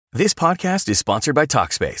This podcast is sponsored by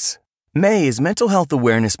Talkspace. May is Mental Health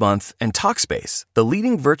Awareness Month, and Talkspace, the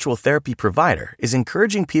leading virtual therapy provider, is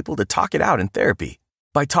encouraging people to talk it out in therapy.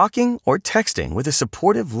 By talking or texting with a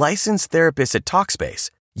supportive, licensed therapist at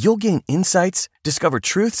Talkspace, you'll gain insights, discover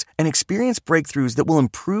truths, and experience breakthroughs that will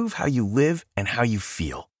improve how you live and how you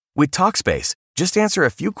feel. With Talkspace, just answer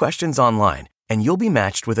a few questions online, and you'll be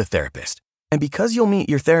matched with a therapist. And because you'll meet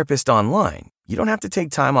your therapist online, you don't have to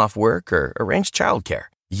take time off work or arrange childcare.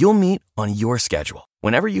 You'll meet on your schedule,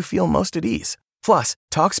 whenever you feel most at ease. Plus,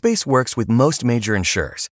 Talkspace works with most major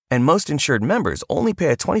insurers, and most insured members only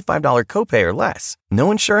pay a $25 copay or less. No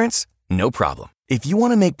insurance? No problem. If you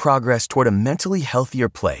want to make progress toward a mentally healthier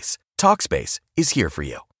place, Talkspace is here for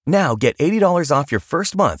you. Now get $80 off your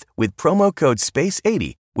first month with promo code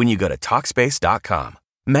SPACE80 when you go to Talkspace.com.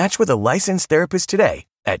 Match with a licensed therapist today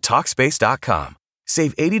at Talkspace.com.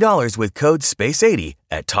 Save $80 with code SPACE80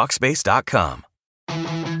 at Talkspace.com.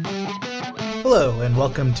 Hello, and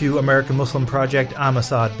welcome to American Muslim Project. I'm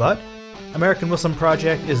Asad Butt. American Muslim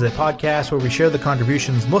Project is a podcast where we share the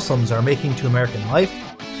contributions Muslims are making to American life.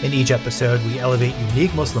 In each episode, we elevate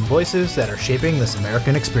unique Muslim voices that are shaping this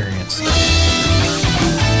American experience.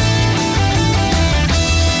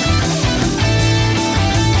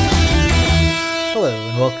 Hello,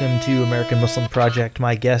 and welcome to American Muslim Project.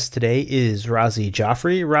 My guest today is Razi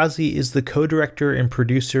Jafri. Razi is the co-director and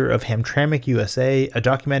producer of Hamtramck USA, a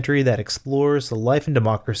documentary that explores the life and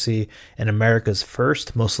democracy in America's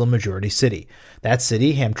first Muslim-majority city. That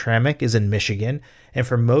city, Hamtramck, is in Michigan, and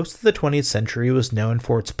for most of the 20th century was known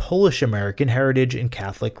for its Polish-American heritage and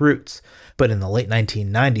Catholic roots. But in the late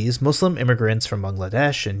 1990s, Muslim immigrants from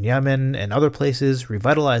Bangladesh and Yemen and other places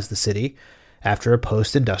revitalized the city after a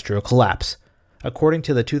post-industrial collapse. According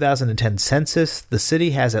to the 2010 census, the city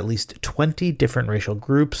has at least 20 different racial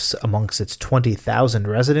groups amongst its 20,000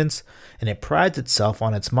 residents, and it prides itself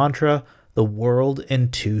on its mantra, the world in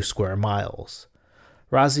 2 square miles.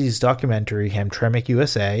 Razi's documentary, Hamtramck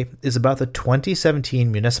USA, is about the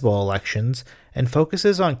 2017 municipal elections and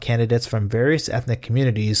focuses on candidates from various ethnic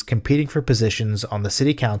communities competing for positions on the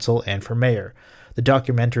city council and for mayor. The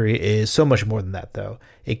documentary is so much more than that, though.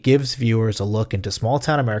 It gives viewers a look into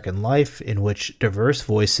small-town American life in which diverse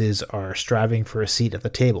voices are striving for a seat at the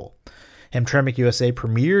table. Hamtramck USA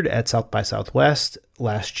premiered at South by Southwest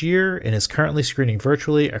last year and is currently screening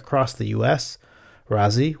virtually across the U.S.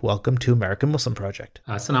 Razi, welcome to American Muslim Project.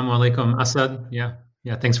 Assalamu alaikum, Asad. Yeah,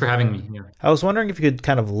 thanks for having me. Yeah. I was wondering if you could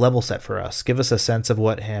kind of level set for us. Give us a sense of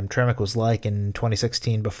what Hamtramck was like in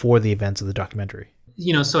 2016 before the events of the documentary.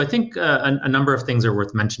 So I think a number of things are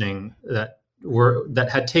worth mentioning that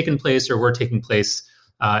had taken place or were taking place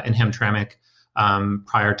in Hamtramck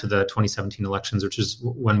prior to the 2017 elections, which is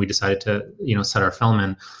when we decided to, set our film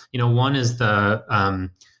in. One is the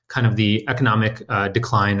kind of the economic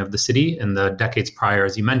decline of the city in the decades prior,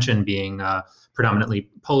 as you mentioned, being predominantly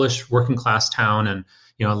Polish working class town. And,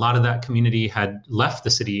 a lot of that community had left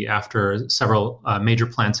the city after several major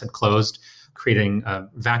plants had closed, creating a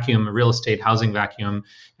vacuum, a real estate housing vacuum.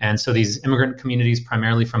 And so these immigrant communities,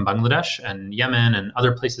 primarily from Bangladesh and Yemen and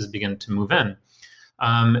other places, began to move in.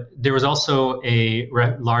 There was also a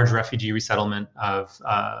large refugee resettlement of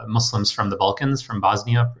Muslims from the Balkans, from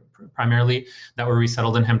Bosnia primarily, that were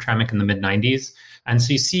resettled in Hamtramck in the mid-90s. And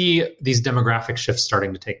so you see these demographic shifts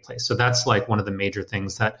starting to take place. So that's like one of the major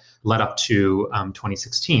things that led up to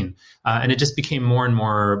 2016. And it just became more and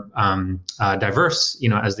more diverse,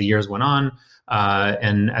 as the years went on.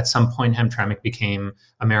 And at some point, Hamtramck became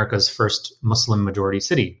America's first Muslim majority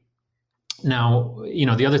city. Now,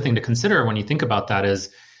 the other thing to consider when you think about that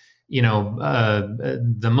is,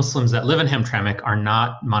 the Muslims that live in Hamtramck are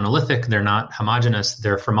not monolithic. They're not homogenous.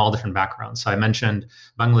 They're from all different backgrounds. So I mentioned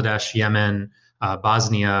Bangladesh, Yemen,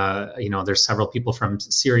 Bosnia. There's several people from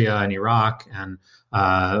Syria and Iraq and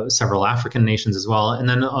several African nations as well. And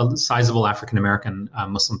then a sizable African-American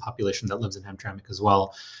Muslim population that lives in Hamtramck as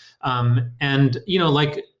well.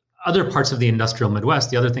 Like other parts of the industrial Midwest,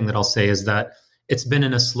 the other thing that I'll say is that it's been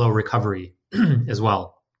in a slow recovery as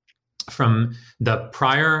well from the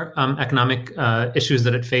prior economic issues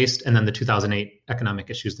that it faced and then the 2008 economic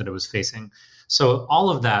issues that it was facing. So all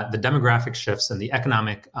of that, the demographic shifts and the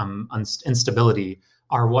economic instability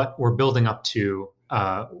are what we're building up to,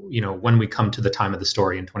 when we come to the time of the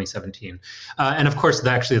story in 2017. And of course,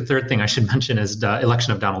 the third thing I should mention is the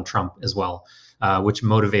election of Donald Trump as well. Which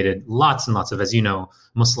motivated lots and lots of, as you know,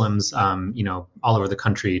 Muslims, all over the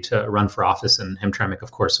country to run for office. And Hamtramck, of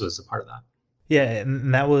course, was a part of that. Yeah,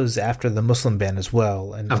 and that was after the Muslim ban as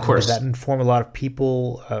well. And of course, did that inform a lot of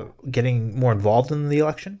people getting more involved in the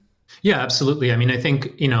election? Yeah, absolutely. I mean, I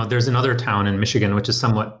think, there's another town in Michigan, which is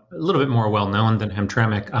a little bit more well-known than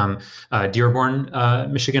Hamtramck,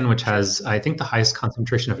 Dearborn, Michigan, which has, I think, the highest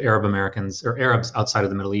concentration of Arab Americans or Arabs outside of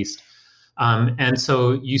the Middle East. And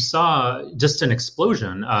so you saw just an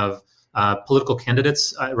explosion of political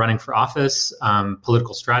candidates running for office,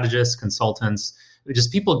 political strategists, consultants,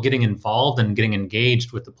 just people getting involved and getting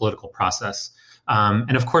engaged with the political process.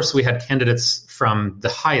 And of course, we had candidates from the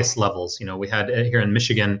highest levels. We had here in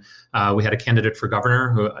Michigan, we had a candidate for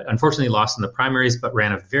governor who unfortunately lost in the primaries, but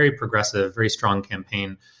ran a very progressive, very strong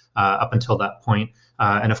campaign up until that point.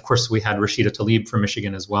 And of course, we had Rashida Tlaib from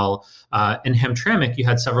Michigan as well. In Hamtramck, you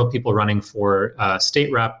had several people running for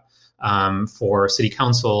state rep, for city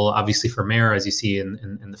council, obviously for mayor, as you see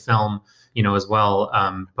in the film, as well.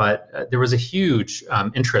 But there was a huge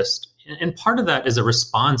interest. And part of that is a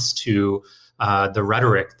response to the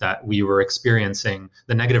rhetoric that we were experiencing,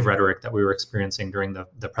 the negative rhetoric that we were experiencing during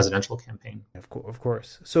the presidential campaign. Of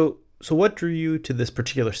course. So what drew you to this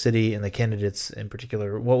particular city and the candidates in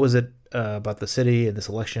particular? What was it about the city and this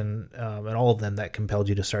election and all of them that compelled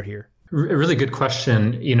you to start here? A really good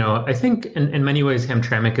question. I think in many ways,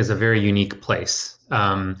 Hamtramck is a very unique place.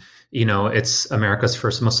 It's America's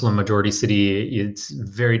first Muslim majority city. It's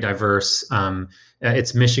very diverse.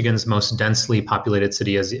 It's Michigan's most densely populated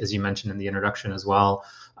city, as you mentioned in the introduction as well.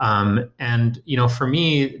 And for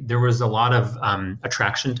me, there was a lot of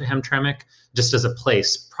attraction to Hamtramck just as a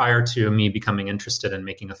place prior to me becoming interested in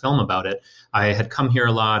making a film about it. I had come here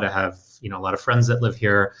a lot. I have a lot of friends that live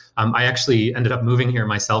here. I actually ended up moving here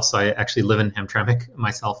myself, so I actually live in Hamtramck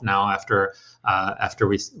myself now after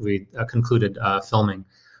we concluded filming.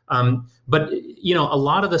 But a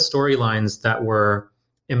lot of the storylines that were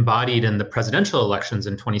embodied in the presidential elections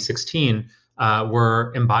in 2016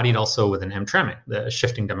 were embodied also within Hamtramck. The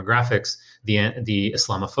shifting demographics, the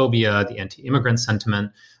Islamophobia, the anti-immigrant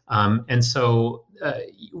sentiment, and so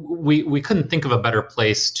we couldn't think of a better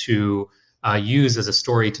place to use as a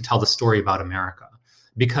story to tell the story about America.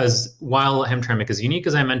 Because while Hamtramck is unique,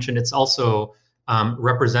 as I mentioned, it's also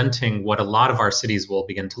representing what a lot of our cities will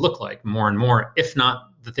begin to look like more and more, if not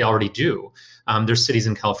that they already do. There's cities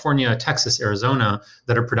in California, Texas, Arizona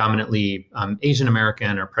that are predominantly Asian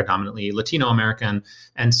American or predominantly Latino American.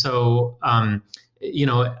 And so,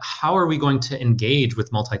 how are we going to engage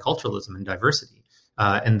with multiculturalism and diversity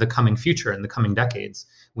in the coming future, in the coming decades?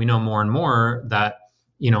 We know more and more that,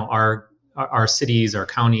 our cities, our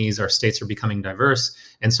counties, our states are becoming diverse.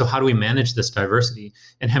 And so how do we manage this diversity?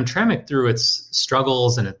 And Hamtramck, through its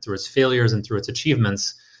struggles and through its failures and through its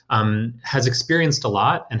achievements, has experienced a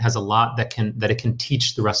lot and has a lot that it can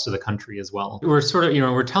teach the rest of the country as well. We're sort of,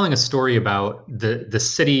 we're telling a story about the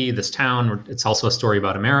city, this town. It's also a story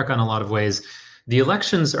about America in a lot of ways. The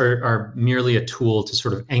elections are merely a tool to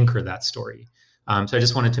sort of anchor that story. So I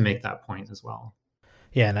just wanted to make that point as well.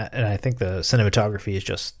 Yeah, and I think the cinematography is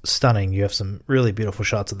just stunning. You have some really beautiful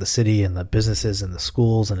shots of the city and the businesses and the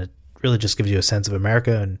schools, and it really just gives you a sense of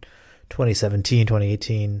America in 2017,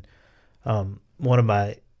 2018. One of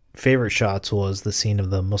my favorite shots was the scene of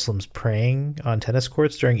the Muslims praying on tennis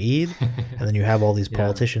courts during Eid, and then you have all these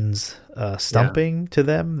politicians stumping to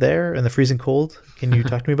them there in the freezing cold. Can you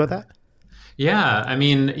talk to me about that? Yeah, I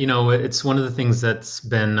mean, it's one of the things that's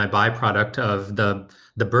been a byproduct of the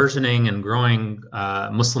burgeoning and growing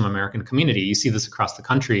Muslim American community. You see this across the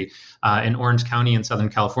country. In Orange County in Southern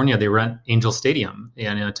California, they rent Angel Stadium,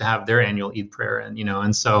 to have their annual Eid prayer,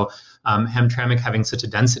 and so Hamtramck having such a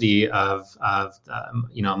density of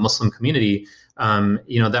Muslim community,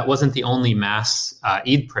 that wasn't the only mass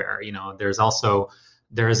Eid prayer.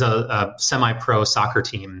 There is a semi-pro soccer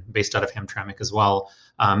team based out of Hamtramck as well.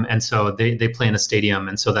 And so they play in a stadium,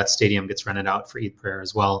 and so that stadium gets rented out for Eid prayer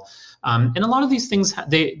as well. And a lot of these things,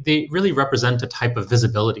 they really represent a type of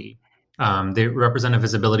visibility. They represent a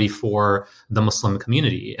visibility for the Muslim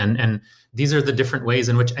community. And these are the different ways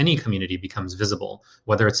in which any community becomes visible,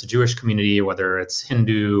 whether it's a Jewish community, whether it's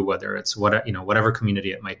Hindu, whether it's whatever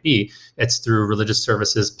community it might be. It's through religious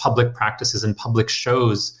services, public practices, and public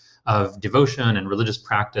shows of devotion and religious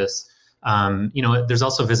practice. There's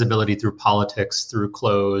also visibility through politics, through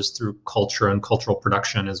clothes, through culture and cultural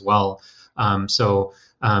production as well. I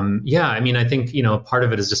think, part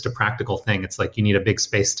of it is just a practical thing. It's like you need a big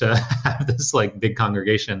space to have this big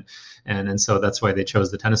congregation. And so that's why they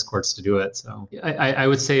chose the tennis courts to do it. So I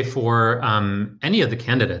would say for any of the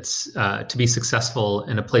candidates to be successful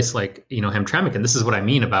in a place like, Hamtramck, and this is what I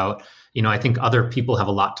mean about, I think other people have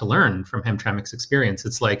a lot to learn from Hamtramck's experience.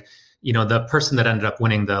 It's like, the person that ended up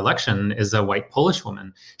winning the election is a white Polish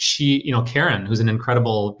woman. She, Karen, who's an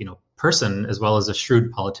incredible, person as well as a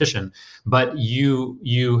shrewd politician. But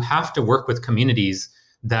you have to work with communities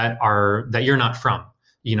that you're not from.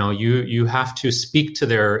 You have to speak to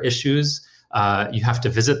their issues. You have to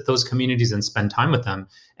visit those communities and spend time with them.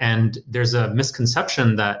 And there's a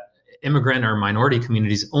misconception that immigrant or minority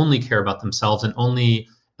communities only care about themselves and only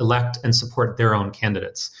elect and support their own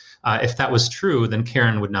candidates. If that was true, then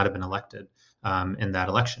Karen would not have been elected in that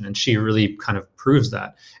election. And she really kind of proves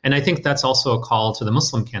that. And I think that's also a call to the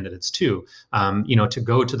Muslim candidates too, to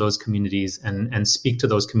go to those communities and speak to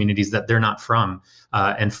those communities that they're not from,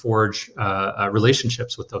 and forge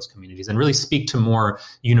relationships with those communities and really speak to more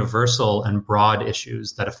universal and broad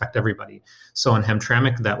issues that affect everybody. So in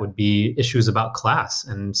Hamtramck, that would be issues about class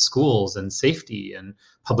and schools and safety and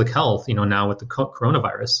public health, now with the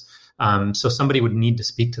coronavirus. So somebody would need to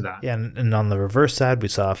speak to that. Yeah, and on the reverse side, we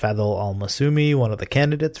saw Fadel Al-Masumi, one of the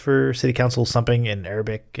candidates for city council, something in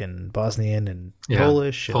Arabic and Bosnian and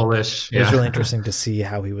Polish. And Polish. It was really interesting to see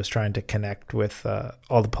how he was trying to connect with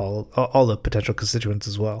all the potential constituents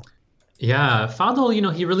as well. Yeah,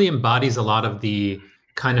 Fadel, he really embodies a lot of the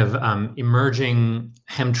kind of emerging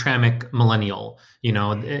Hamtramck millennial.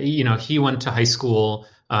 He went to high school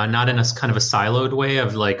not in a kind of a siloed way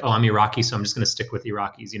of like, oh, I'm Iraqi, so I'm just going to stick with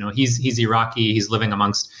Iraqis. He's Iraqi. He's living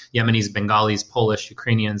amongst Yemenis, Bengalis, Polish,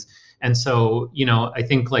 Ukrainians. And so, I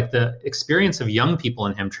think like the experience of young people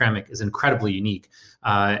in Hamtramck is incredibly unique.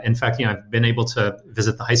 In fact, I've been able to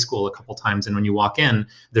visit the high school a couple times. And when you walk in,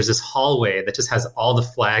 there's this hallway that just has all the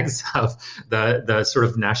flags of the sort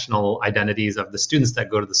of national identities of the students that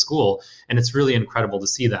go to the school. And it's really incredible to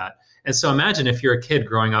see that. And so imagine if you're a kid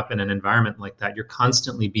growing up in an environment like that, you're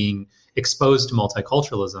constantly being exposed to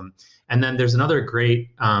multiculturalism. And then there's another great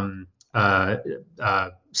streetscape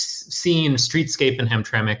in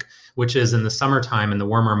Hamtramck, which is in the summertime, in the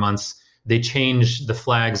warmer months, they change the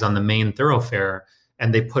flags on the main thoroughfare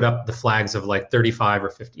and they put up the flags of like 35 or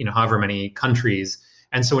 50, however many countries.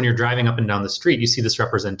 And so when you're driving up and down the street, you see this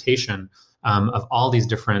representation of all these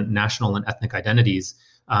different national and ethnic identities.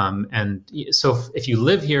 And so if you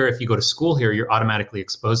live here, if you go to school here, you're automatically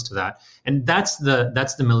exposed to that. And that's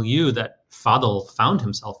the milieu that Fadel found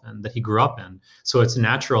himself in, that he grew up in. So it's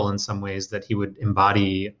natural in some ways that he would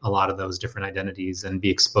embody a lot of those different identities and be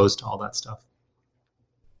exposed to all that stuff.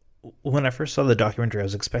 When I first saw the documentary, I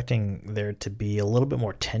was expecting there to be a little bit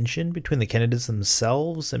more tension between the candidates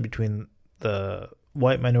themselves and between the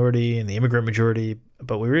white minority and the immigrant majority,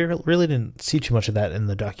 but we really didn't see too much of that in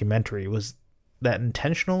the documentary. Was that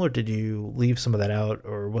intentional, or did you leave some of that out,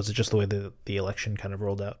 or was it just the way the election kind of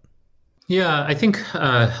rolled out? Yeah, I think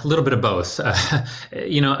a little bit of both.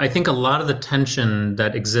 I think a lot of the tension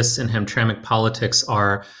that exists in Hamtramck politics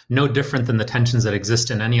are no different than the tensions that exist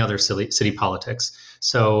in any other city politics.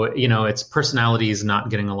 So, it's personalities not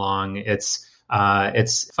getting along. It's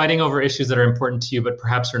fighting over issues that are important to you, but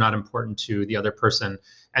perhaps are not important to the other person.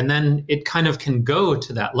 And then it kind of can go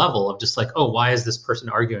to that level of just like, oh, why is this person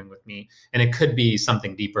arguing with me? And it could be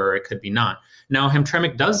something deeper, or it could be not. Now,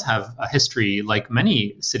 Hamtramck does have a history, like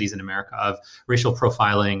many cities in America, of racial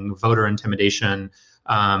profiling, voter intimidation,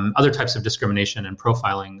 other types of discrimination and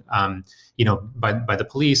profiling, by the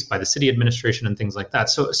police, by the city administration, and things like that.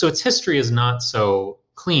 So its history is not so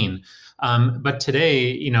clean. But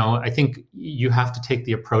today, I think you have to take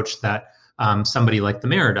the approach that somebody like the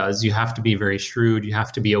mayor does. You have to be very shrewd. You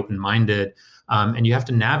have to be open-minded, and you have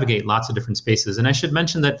to navigate lots of different spaces. And I should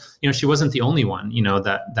mention that, she wasn't the only one,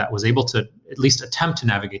 that was able to at least attempt to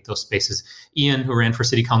navigate those spaces. Ian, who ran for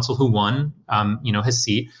city council, who won, his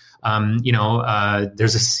seat.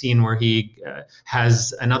 There's a scene where he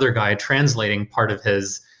has another guy translating part of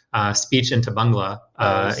his speech into Bangla.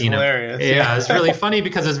 Hilarious. Yeah, it's really funny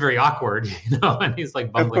because it's very awkward, and he's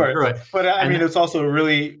like bumbling through it. But it's also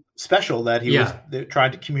really special that he was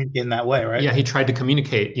trying to communicate in that way, right? Yeah, he tried to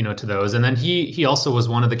communicate, to those. And then he also was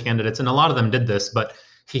one of the candidates, and a lot of them did this, but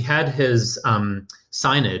he had his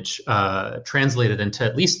signage translated into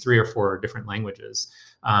at least 3 or 4 different languages.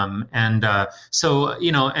 But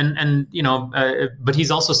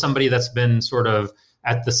he's also somebody that's been sort of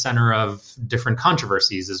at the center of different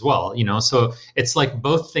controversies as well, so it's like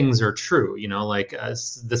both things are true,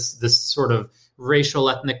 this sort of racial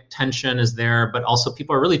ethnic tension is there, but also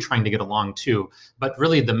people are really trying to get along too. But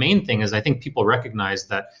really the main thing is I think people recognize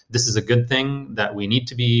that this is a good thing, that we need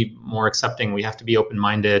to be more accepting. We have to be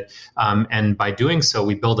open-minded. And by doing so,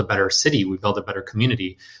 we build a better city, we build a better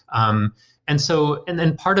community. And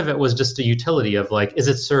then part of it was just a utility of like, is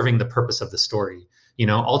it serving the purpose of the story?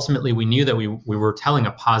 Ultimately, we knew that we were telling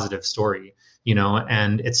a positive story,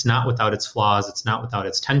 and it's not without its flaws. It's not without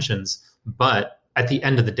its tensions. But at the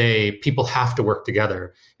end of the day, people have to work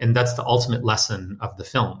together. And that's the ultimate lesson of the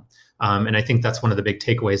film. And I think that's one of the big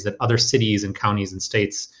takeaways that other cities and counties and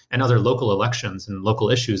states and other local elections and local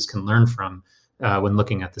issues can learn from when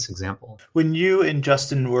looking at this example. When you and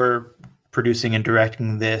Justin were producing and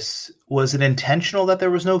directing this, was it intentional that there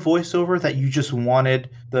was no voiceover, that you just wanted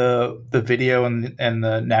the video and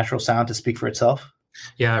the natural sound to speak for itself?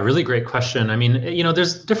 Yeah, really great question. I mean,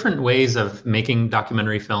 there's different ways of making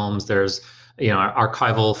documentary films. There's,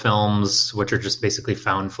 archival films, which are just basically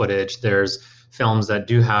found footage. There's films that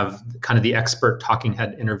do have kind of the expert talking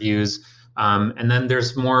head interviews. And then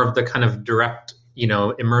there's more of the kind of direct,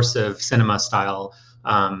 immersive cinema style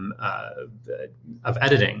of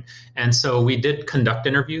editing. And so we did conduct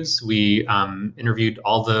interviews. We interviewed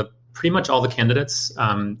pretty much all the candidates,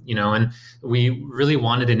 and we really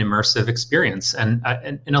wanted an immersive experience. And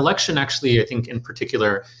an election, actually, I think in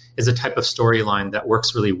particular, is a type of storyline that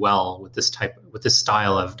works really well with this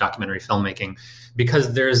style of documentary filmmaking,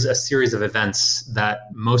 because there's a series of events that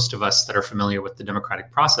most of us that are familiar with the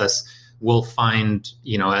democratic process will find,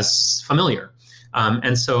 as familiar.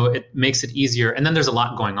 And so it makes it easier. And then there's a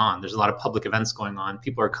lot going on. There's a lot of public events going on.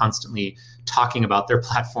 People are constantly talking about their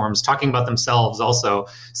platforms, talking about themselves also.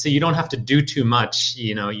 So you don't have to do too much.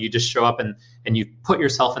 You just show up and you put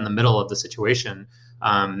yourself in the middle of the situation.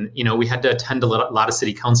 We had to attend a lot of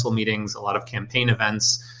city council meetings, a lot of campaign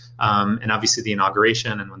events, and obviously the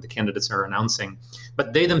inauguration and when the candidates are announcing.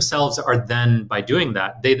 But they themselves are then, by doing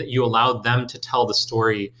that, you allow them to tell the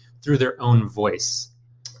story through their own voice.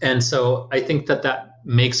 And so I think that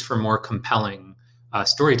makes for more compelling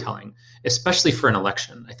storytelling, especially for an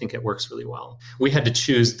election. I think it works really well. We had to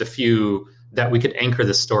choose the few that we could anchor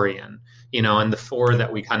the story in, and the four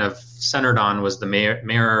that we kind of centered on was the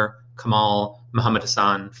mayor, Kamal, Muhammad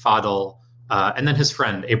Hassan, Fadl, and then his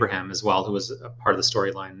friend Abraham as well, who was a part of the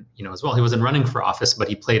storyline, as well. He wasn't running for office, but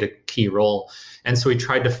he played a key role. And so we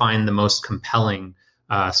tried to find the most compelling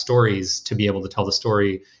stories to be able to tell the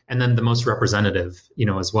story, and then the most representative,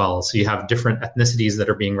 as well. So you have different ethnicities that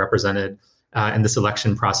are being represented in this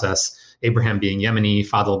election process. Abraham being Yemeni,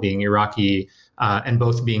 Fadl being Iraqi, and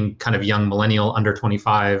both being kind of young millennial under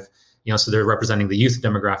 25. So they're representing the youth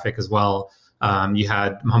demographic as well. You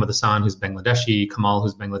had Muhammad Hassan, who's Bangladeshi, Kamal,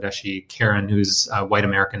 who's Bangladeshi, Karen, who's a white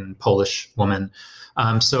American Polish woman.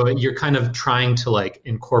 So you're kind of trying to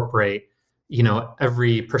incorporate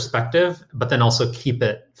every perspective, but then also keep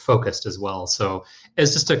it focused as well. So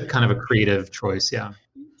it's just a kind of a creative choice. Yeah.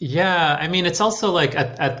 Yeah. I mean, it's also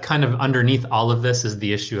at kind of underneath all of this is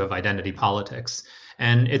the issue of identity politics.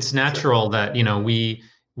 And it's natural that,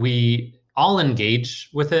 we all engage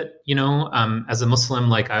with it, as a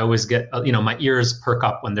Muslim, I always get, my ears perk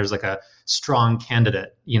up when there's a strong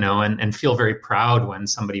candidate, and feel very proud when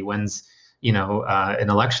somebody wins, an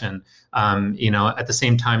election. At the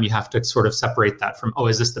same time, you have to sort of separate that from,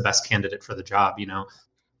 is this the best candidate for the job?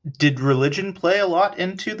 Did religion play a lot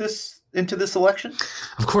into this election?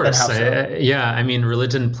 Of course. So? I mean,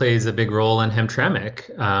 religion plays a big role in Hamtramck.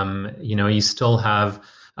 You still have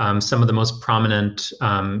some of the most prominent,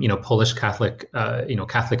 Polish Catholic,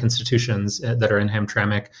 Catholic institutions that are in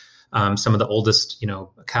Hamtramck. Some of the oldest,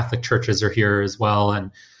 Catholic churches are here as well.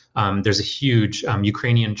 And there's a huge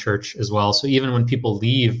Ukrainian church as well. So even when people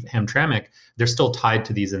leave Hamtramck, they're still tied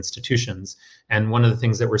to these institutions. And one of the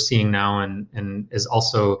things that we're seeing now and is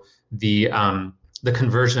also the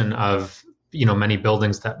conversion of, many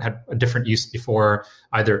buildings that had a different use before,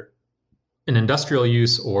 either an industrial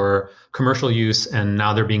use or commercial use, and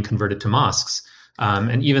now they're being converted to mosques.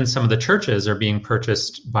 And even some of the churches are being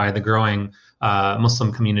purchased by the growing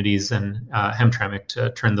Muslim communities in Hamtramck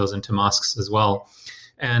to turn those into mosques as well.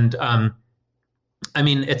 And I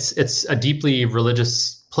mean, it's a deeply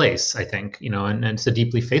religious place, I think, and it's a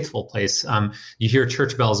deeply faithful place. You hear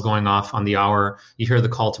church bells going off on the hour. You hear the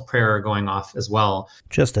call to prayer going off as well.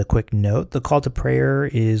 Just a quick note, the call to prayer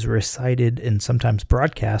is recited and sometimes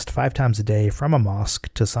broadcast 5 times a day from a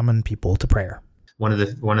mosque to summon people to prayer. One of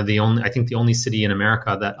the only, I think the only city in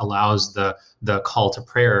America that allows the call to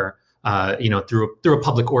prayer, through a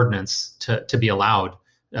public ordinance to be allowed.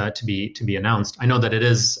 To be announced. I know that it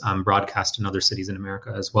is broadcast in other cities in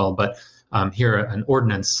America as well, but here an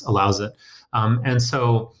ordinance allows it, and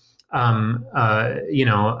so I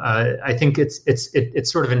think it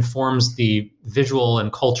sort of informs the visual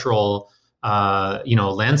and cultural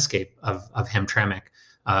landscape of Hamtramck.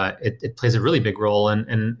 It plays a really big role,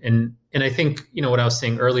 and I think what I was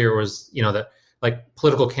saying earlier was that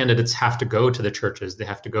political candidates have to go to the churches, they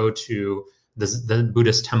have to go to the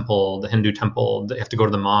Buddhist temple, the Hindu temple, they have to go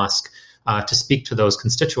to the mosque to speak to those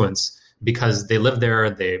constituents because they live there.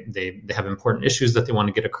 They have important issues that they want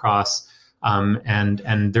to get across,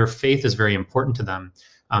 and their faith is very important to them.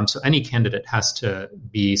 So any candidate has to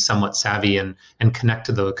be somewhat savvy and connect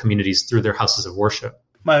to the communities through their houses of worship.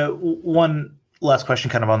 My one last question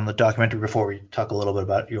kind of on the documentary before we talk a little bit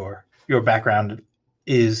about your background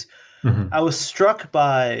is I was struck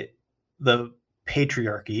by the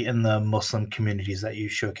patriarchy in the Muslim communities that you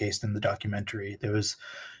showcased in the documentary. There was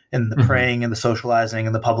in the praying and the socializing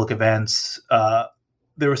and the public events.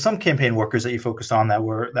 There were some campaign workers that you focused on that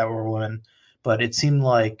were women, but it seemed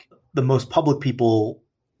like the most public people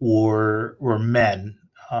were men.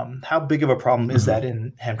 How big of a problem is that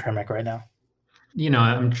in Hamtramck right now?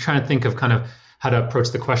 I'm trying to think of kind of how to approach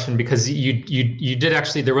the question, because you did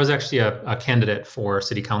actually, there was actually a candidate for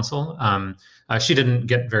city council. She didn't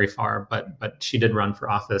get very far, but she did run for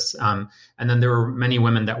office. And then there were many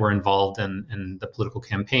women that were involved in the political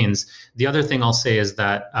campaigns. The other thing I'll say is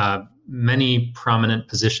that many prominent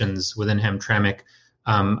positions within Hamtramck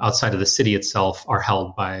outside of the city itself are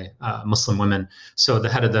held by Muslim women. So the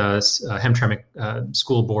head of the Hamtramck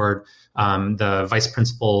school board, the vice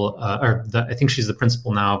principal, I think she's the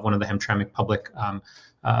principal now of one of the Hamtramck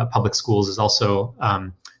public schools, is also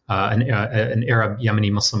an Arab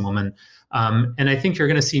Yemeni Muslim woman. And I think you're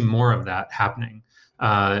going to see more of that happening.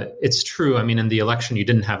 It's true. I mean, in the election, you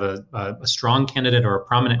didn't have a strong candidate or a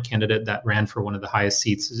prominent candidate that ran for one of the highest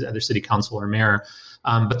seats, either city council or mayor.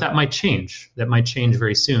 But that might change. That might change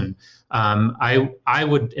very soon. I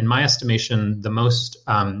would, in my estimation, the most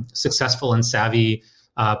successful and savvy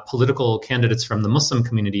political candidates from the Muslim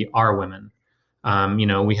community are women.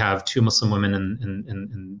 We have 2 Muslim women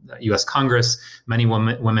in the U.S. Congress, many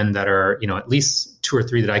women that are, at least 2 or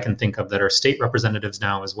 3 that I can think of that are state representatives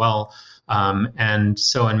now as well. And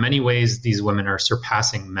so in many ways, these women are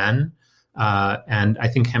surpassing men. And I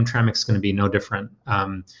think Hamtramck is going to be no different.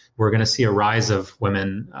 We're going to see a rise of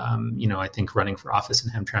women, I think running for office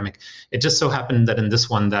in Hamtramck. It just so happened that in this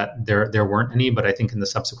one that there weren't any, but I think in the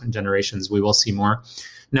subsequent generations, we will see more.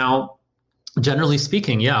 Now, generally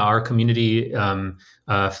speaking, our community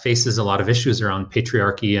faces a lot of issues around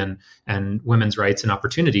patriarchy and women's rights and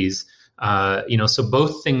opportunities. So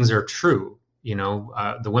both things are true.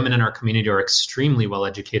 The women in our community are extremely well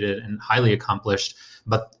educated and highly accomplished,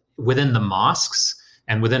 but within the mosques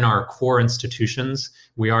and within our core institutions,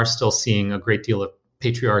 we are still seeing a great deal of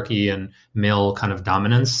patriarchy and male kind of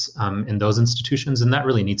dominance in those institutions, and that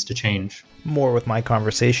really needs to change. More with my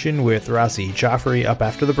conversation with Razi Jafri up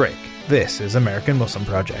after the break. This is American Muslim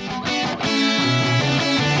Project.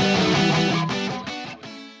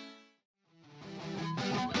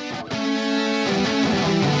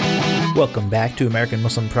 Welcome back to American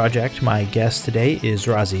Muslim Project. My guest today is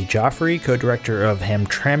Razi Jafri, co-director of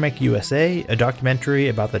Hamtramck USA, a documentary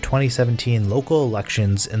about the 2017 local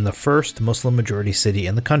elections in the first Muslim-majority city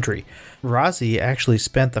in the country. Razi actually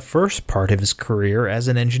spent the first part of his career as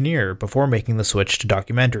an engineer before making the switch to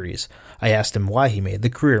documentaries. I asked him why he made the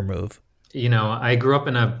career move. I grew up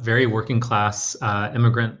in a very working-class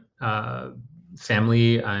immigrant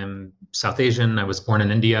family. I'm South Asian. I was born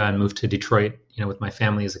in India and moved to Detroit, with my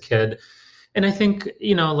family as a kid. And I think,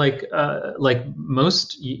 like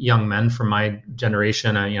most young men from my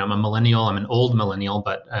generation, I'm a millennial. I'm an old millennial,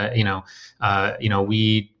 but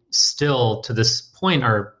we still to this point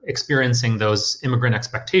are experiencing those immigrant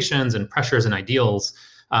expectations and pressures and ideals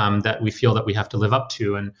that we feel that we have to live up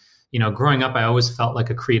to. And growing up, I always felt like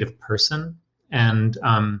a creative person,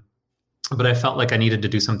 but I felt like I needed to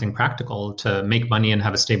do something practical to make money and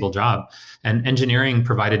have a stable job. And engineering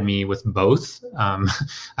provided me with both.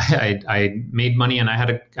 I made money and I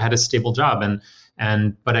had a stable job,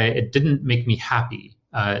 but it didn't make me happy.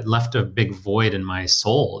 It left a big void in my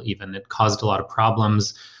soul. Even it caused a lot of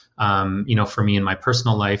problems, for me in my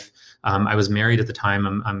personal life. I was married at the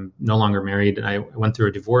time. I'm no longer married. I went through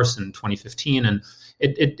a divorce in 2015, and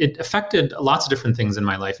it affected lots of different things in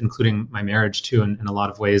my life, including my marriage too, in a lot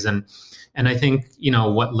of ways. And I think,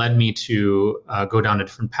 what led me to go down a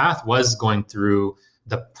different path was going through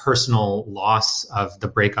the personal loss of the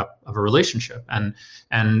breakup of a relationship. And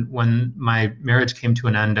when my marriage came to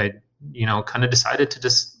an end, I, kind of decided to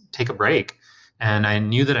just take a break. And I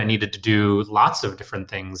knew that I needed to do lots of different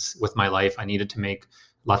things with my life. I needed to make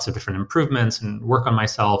lots of different improvements and work on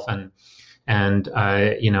myself. And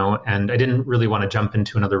I didn't really want to jump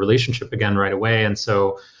into another relationship again right away. And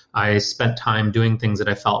so I spent time doing things that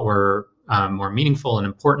I felt were more meaningful and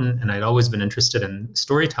important. And I'd always been interested in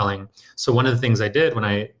storytelling. So one of the things I did when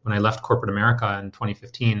I left corporate America in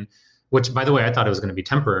 2015, which, by the way, I thought it was going to be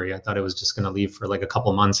temporary. I thought it was just going to leave for like a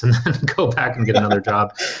couple months and then go back and get another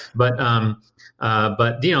job. But then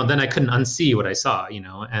I couldn't unsee what I saw,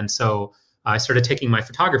 and so I started taking my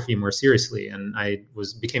photography more seriously, and I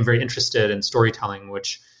became very interested in storytelling,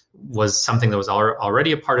 which was something that was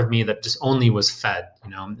already a part of me that just only was fed,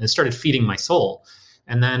 it started feeding my soul.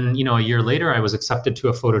 And then, a year later, I was accepted to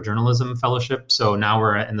a photojournalism fellowship. So now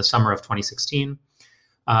we're in the summer of 2016.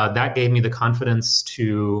 That gave me the confidence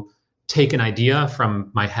to take an idea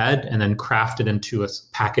from my head and then craft it into a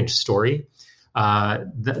packaged story.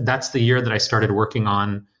 That's the year that I started working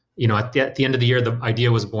on, at the end of the year, the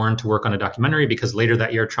idea was born to work on a documentary, because later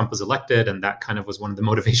that year, Trump was elected. And that kind of was one of the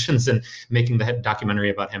motivations in making the documentary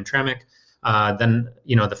about Hamtramck. Then,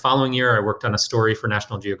 the following year, I worked on a story for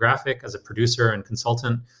National Geographic as a producer and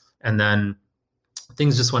consultant. And then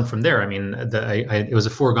things just went from there. I mean, it was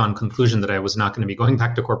a foregone conclusion that I was not going to be going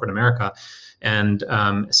back to corporate America. And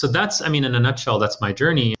so that's, in a nutshell, that's my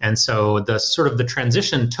journey. And so the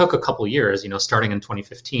transition took a couple years, starting in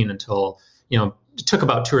 2015 until, it took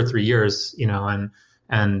about 2 or 3 years,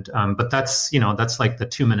 but that's, that's like the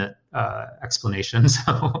 2-minute explanation.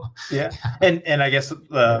 So yeah. And I guess,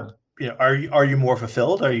 are you more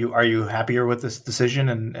fulfilled? Are you happier with this decision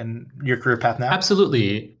and your career path now?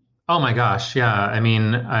 Absolutely. Oh my gosh. Yeah.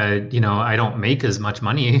 I don't make as much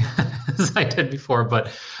money as I did before, but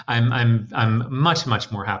I'm much, much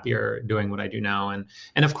more happier doing what I do now. And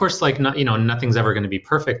of course, nothing's ever going to be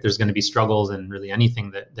perfect. There's going to be struggles in really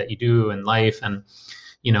anything that you do in life. And,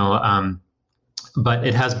 but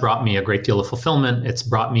it has brought me a great deal of fulfillment. It's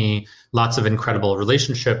brought me lots of incredible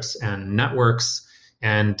relationships and networks,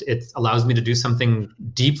 and it allows me to do something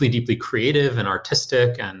deeply, deeply creative and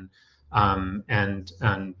artistic, and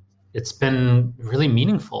it's been really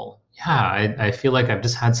meaningful. Yeah, I feel like I've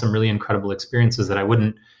just had some really incredible experiences that I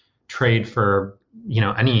wouldn't trade for,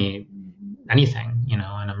 anything, and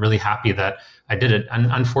I'm really happy that I did it. And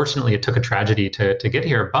unfortunately, it took a tragedy to get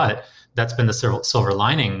here, but that's been the silver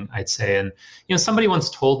lining, I'd say. And, somebody once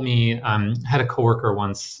told me, had a coworker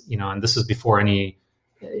once, and this was before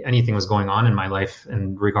anything was going on in my life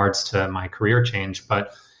in regards to my career change,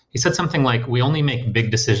 but he said something like, we only make big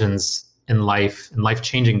decisions in life and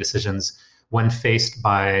life-changing decisions when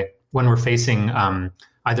we're facing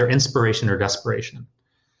either inspiration or desperation.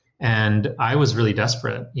 And I was really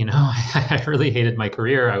desperate. I really hated my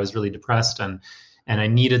career. I was really depressed, and I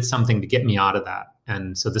needed something to get me out of that.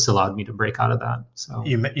 And so this allowed me to break out of that. So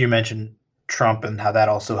you mentioned Trump and how that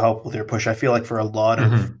also helped with your push. I feel like for a lot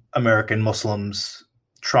of American Muslims,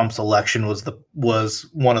 Trump's election was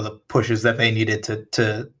one of the pushes that they needed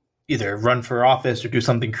to either run for office or do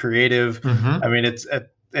something creative.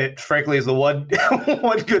 It frankly is the one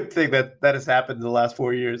good thing that has happened in the last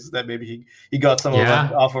 4 years, that maybe he got some of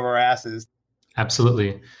that off of our asses.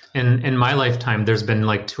 Absolutely. In my lifetime, there's been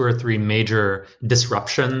like 2 or 3 major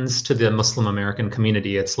disruptions to the Muslim American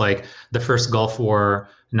community. It's like the first Gulf War,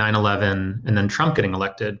 9/11, and then Trump getting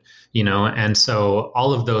elected, and so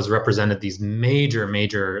all of those represented these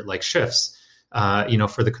major like shifts,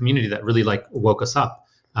 for the community that really like woke us up.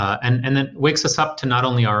 And then wakes us up to not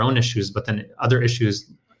only our own issues, but then other issues,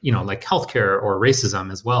 like healthcare or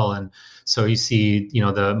racism as well. And so you see,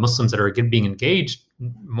 the Muslims that are being engaged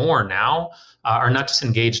more now are not just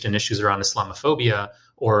engaged in issues around Islamophobia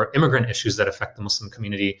or immigrant issues that affect the Muslim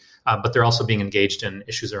community, but they're also being engaged in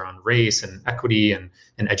issues around race and equity and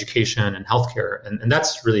education and healthcare. And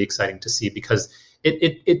that's really exciting to see, because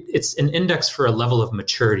it's an index for a level of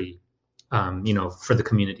maturity, for the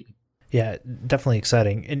community. Yeah, definitely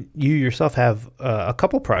exciting. And you yourself have a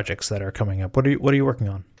couple projects that are coming up. What are you working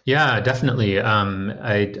on? Yeah, definitely.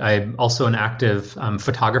 I'm also an active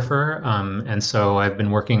photographer, and so I've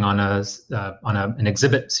been working on an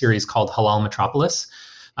exhibit series called Halal Metropolis,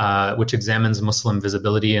 which examines Muslim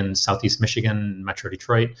visibility in Southeast Michigan and Metro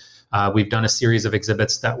Detroit. We've done a series of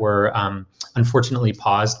exhibits that were unfortunately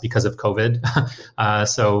paused because of COVID.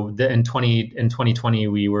 In 2020,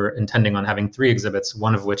 we were intending on having 3 exhibits,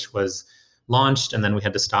 one of which was launched, and then we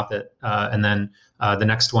had to stop it. And then the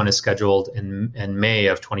next one is scheduled in May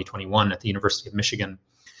of 2021 at the University of Michigan.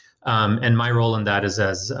 And my role in that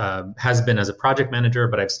has been as a project manager,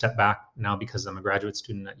 but I've stepped back now because I'm a graduate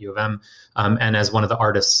student at U of M, and as one of the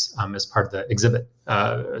artists as part of the exhibit,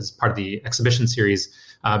 as part of the exhibition series,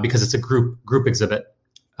 because it's a group exhibit.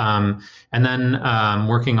 And then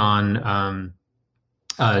working on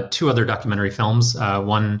 2 other documentary films.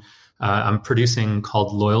 One I'm producing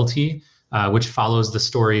called Loyalty, which follows the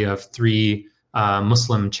story of 3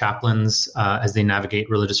 Muslim chaplains as they navigate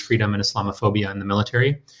religious freedom and Islamophobia in the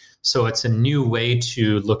military. So it's a new way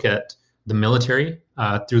to look at the military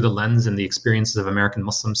through the lens and the experiences of American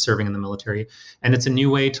Muslims serving in the military. And it's a new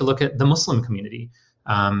way to look at the Muslim community.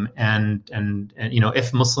 And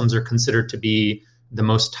if Muslims are considered to be the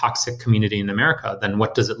most toxic community in America, then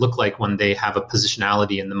what does it look like when they have a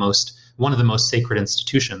positionality in one of the most sacred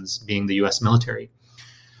institutions, being the U.S. military?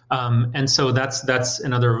 And so that's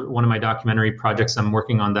another one of my documentary projects. I'm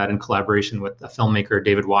working on that in collaboration with a filmmaker,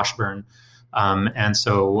 David Washburn. And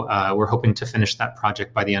so we're hoping to finish that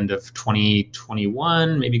project by the end of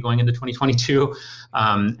 2021, maybe going into 2022.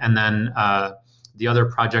 And then the other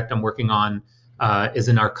project I'm working on is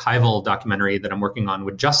an archival documentary that I'm working on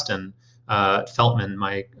with Justin Feltman,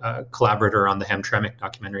 my collaborator on the Hamtramck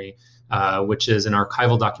documentary, which is an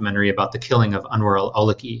archival documentary about the killing of Anwar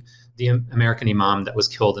al-Awlaki, the American imam that was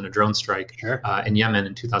killed in a drone strike in Yemen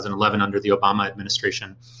in 2011 under the Obama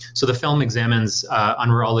administration. So the film examines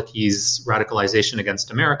Anwar al-Awlaki's radicalization against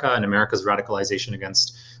America and America's radicalization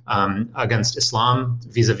against Islam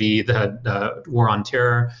vis-a-vis the war on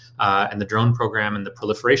terror and the drone program and the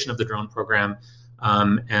proliferation of the drone program.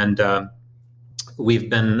 We've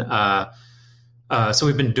been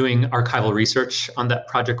doing archival research on that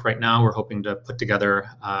project right now. We're hoping to put together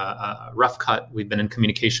a rough cut. We've been in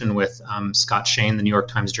communication with Scott Shane, the New York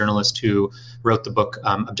Times journalist who wrote the book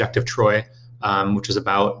Objective Troy, which is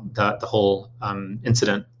about the whole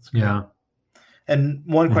incident. Yeah. And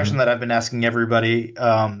one question that I've been asking everybody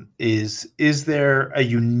is there a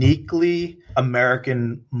uniquely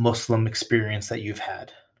American Muslim experience that you've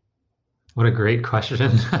had? What a great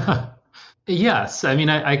question. Yes, I mean,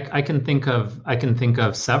 I can think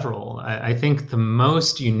of several. I think the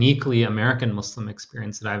most uniquely American Muslim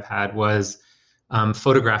experience that I've had was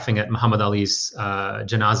photographing at Muhammad Ali's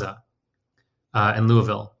janazah in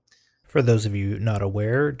Louisville. For those of you not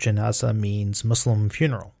aware, janazah means Muslim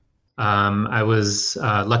funeral. I was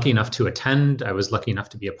lucky enough to attend. I was lucky enough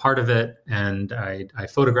to be a part of it, and I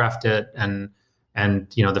photographed it. And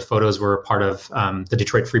the photos were part of the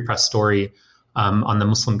Detroit Free Press story on the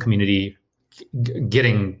Muslim community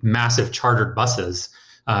getting massive chartered buses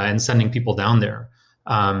and sending people down there.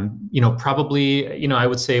 Probably, I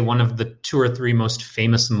would say one of the 2 or 3 most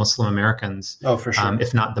famous Muslim Americans. Oh, for sure.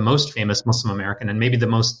 If not the most famous Muslim American, and maybe the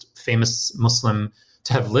most famous Muslim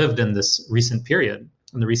to have lived in this recent period,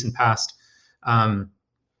 in the recent past.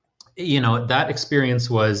 That experience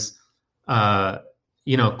was,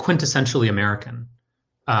 quintessentially American.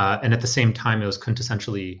 And at the same time, it was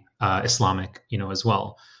quintessentially Islamic, as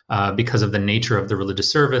well. Because of the nature of the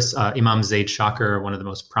religious service. Imam Zaid Shakir, one of the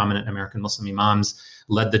most prominent American Muslim imams,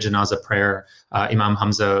 led the janazah prayer. Imam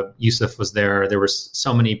Hamza Yusuf was there. There were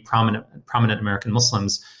so many prominent American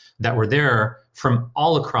Muslims that were there from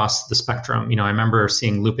all across the spectrum. I remember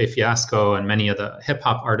seeing Lupe Fiasco and many of the hip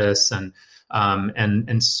hop artists and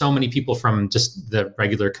so many people from just the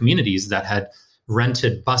regular communities that had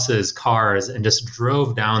rented buses, cars, and just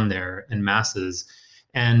drove down there in masses.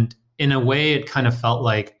 And in a way, it kind of felt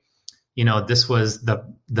like, this was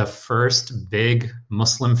the first big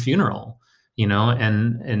Muslim funeral,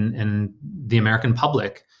 and the American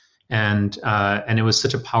public, and it was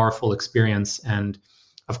such a powerful experience. And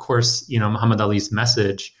of course, Muhammad Ali's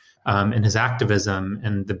message and his activism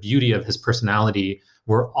and the beauty of his personality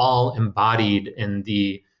were all embodied in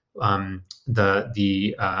the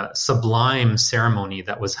sublime ceremony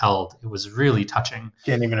that was held. It was really touching.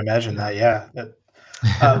 Can't even imagine that. Yeah.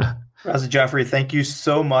 Razi Jafri, thank you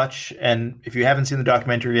so much. And if you haven't seen the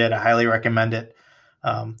documentary yet, I highly recommend it.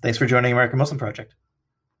 Thanks for joining American Muslim Project.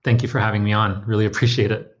 Thank you for having me on. Really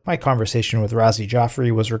appreciate it. My conversation with Razi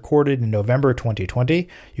Jafri was recorded in November 2020.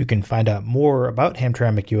 You can find out more about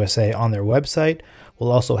Hamtramck USA on their website.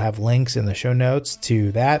 We'll also have links in the show notes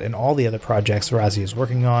to that and all the other projects Razi is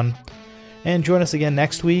working on. And join us again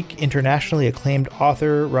next week. Internationally acclaimed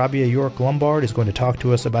author Rabia York Lombard is going to talk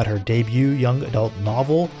to us about her debut young adult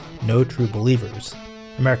novel, No True Believers.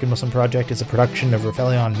 American Muslim Project is a production of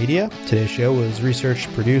Rifelion Media. Today's show was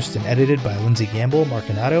researched, produced, and edited by Lindsay Gamble, Mark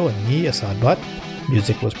Donato, and me, Assad Butt.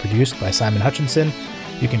 Music was produced by Simon Hutchinson.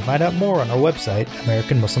 You can find out more on our website,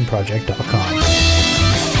 AmericanMuslimProject.com.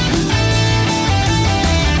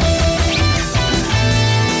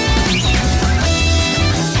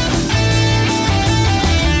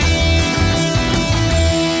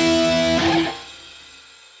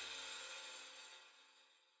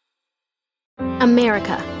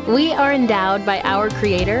 America. We are endowed by our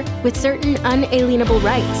Creator with certain unalienable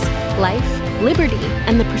rights: life, liberty,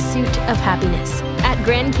 and the pursuit of happiness. At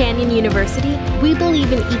Grand Canyon University, we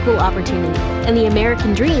believe in equal opportunity, and the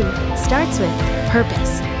American dream starts with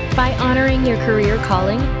purpose. By honoring your career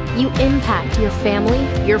calling, you impact your family,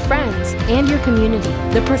 your friends, and your community.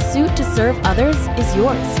 The pursuit to serve others is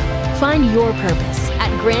yours. Find your purpose at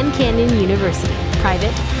Grand Canyon University.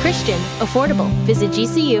 Private, Christian, affordable. Visit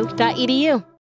gcu.edu.